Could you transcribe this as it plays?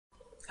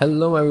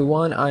Hello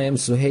everyone, I am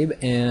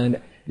Suhaib and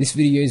this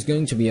video is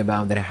going to be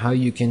about how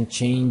you can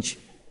change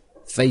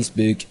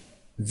Facebook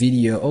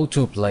video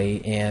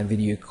autoplay and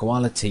video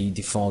quality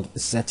default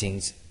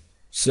settings.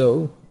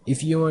 So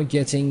if you are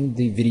getting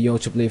the video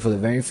autoplay for the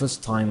very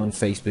first time on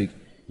Facebook,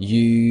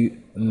 you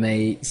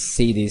may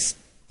see this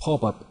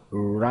pop up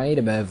right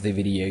above the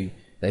video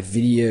that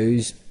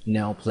videos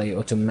now play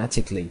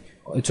automatically.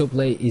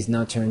 Autoplay is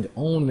now turned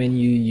on when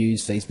you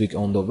use Facebook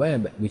on the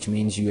web, which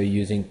means you are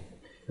using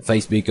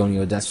Facebook on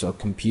your desktop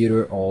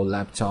computer or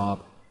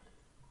laptop,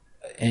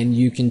 and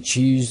you can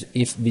choose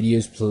if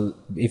videos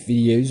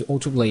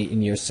autoplay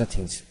in your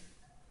settings.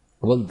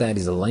 Well, that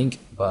is a link,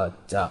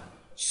 but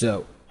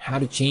so how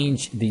to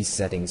change these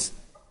settings?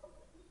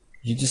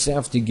 You just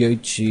have to go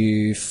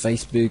to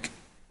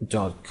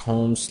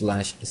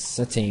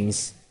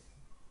facebook.com/settings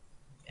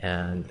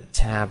and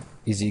tab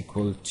is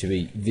equal to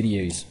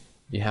videos.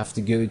 You have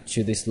to go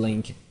to this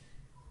link,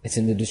 it's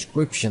in the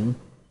description.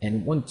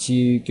 And once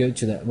you go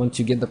to that, once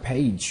you get the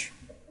page,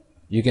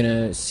 you're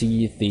gonna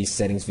see these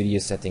settings, video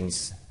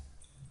settings,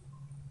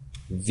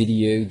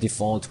 video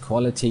default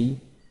quality,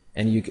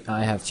 and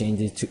I have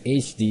changed it to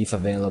HD if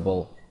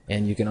available.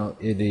 And you can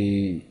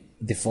the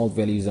default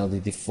values are the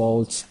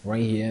defaults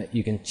right here.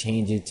 You can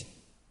change it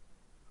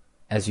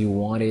as you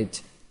want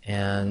it,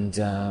 and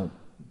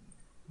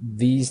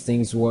these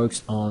things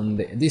works on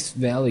this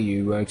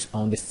value works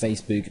on the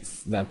Facebook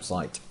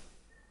website.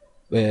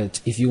 But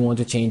if you want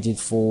to change it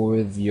for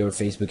your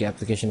Facebook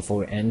application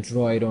for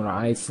Android or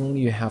iPhone,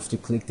 you have to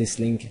click this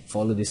link,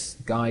 follow this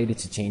guide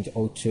to change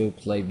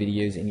autoplay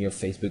videos in your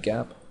Facebook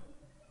app.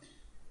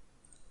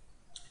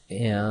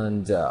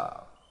 And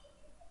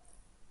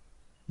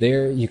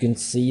there you can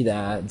see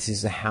that this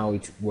is how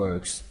it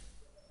works.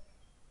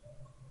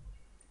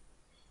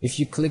 If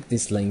you click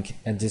this link,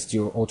 adjust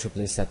your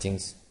autoplay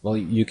settings, well,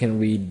 you can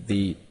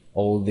read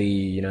all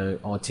the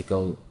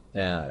article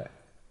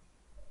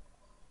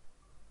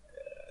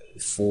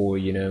for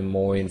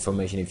more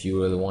information. If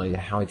you really want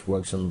how it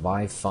works on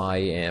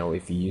Wi-Fi, or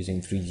if you're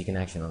using 3G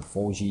connection on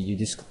 4G, you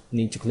just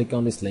need to click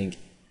on this link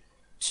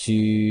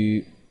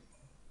to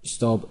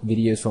stop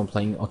videos from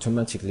playing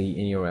automatically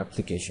in your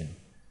application.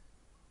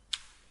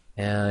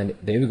 And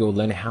there we go,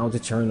 learn how to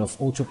turn off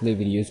autoplay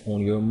videos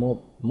on your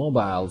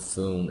mobile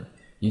phone.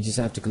 You just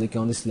have to click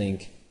on this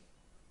link,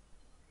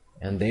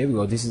 and there we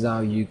go. This is how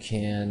you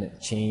can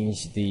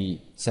change the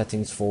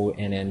settings for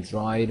an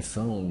Android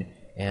phone,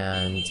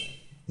 and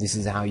this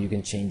is how you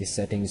can change the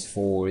settings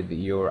for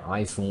your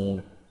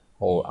iPhone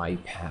or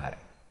iPad.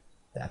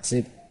 That's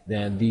it.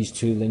 Then these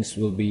two links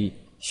will be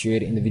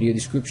shared in the video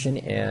description,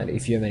 and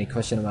if you have any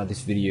question about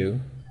this video,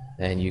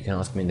 then you can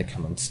ask me in the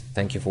comments.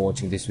 Thank you for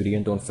watching this video,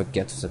 and don't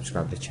forget to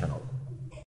subscribe to the channel.